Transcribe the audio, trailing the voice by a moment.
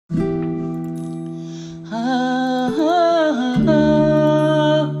Hey,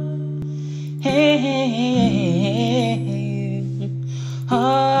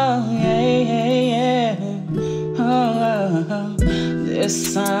 oh, yeah. Oh, the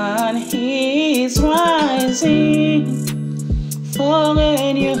sun is rising for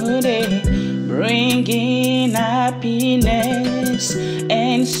a new day, bringing happiness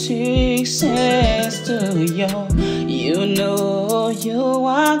and success to you. You know you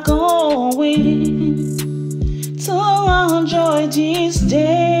are going to enjoy this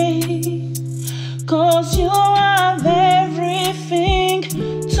day, 'cause you have everything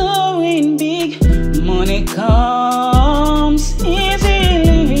to win big. Money comes easily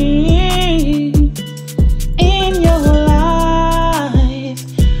in your life,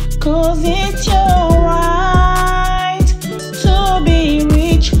 'cause it's your right to be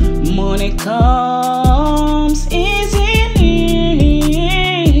rich. Money comes easily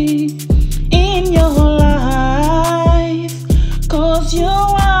in your life, 'cause you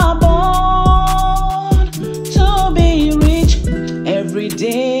are born to be rich. Every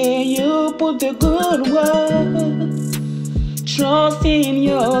day you put the good work, trust in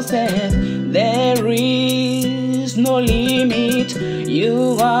yourself, there is no limit.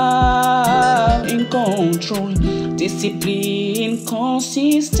 You are in control. Discipline,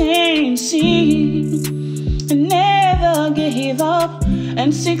 consistency, never give up,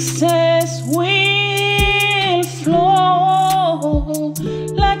 and success will flow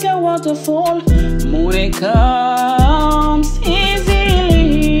like a waterfall. Money comes easily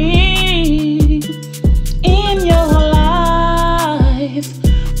in your life,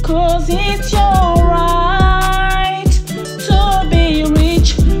 'cause it's your right to be rich.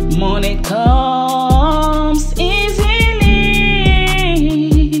 Money comes easily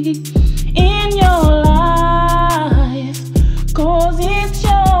in your life, 'cause it's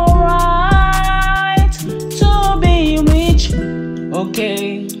your right to be rich. Okay,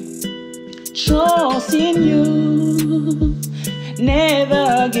 trust in you, never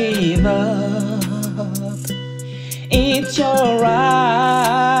give up. It's your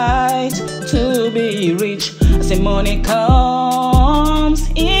right to be rich. I say money comes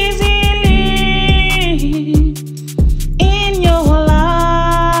easy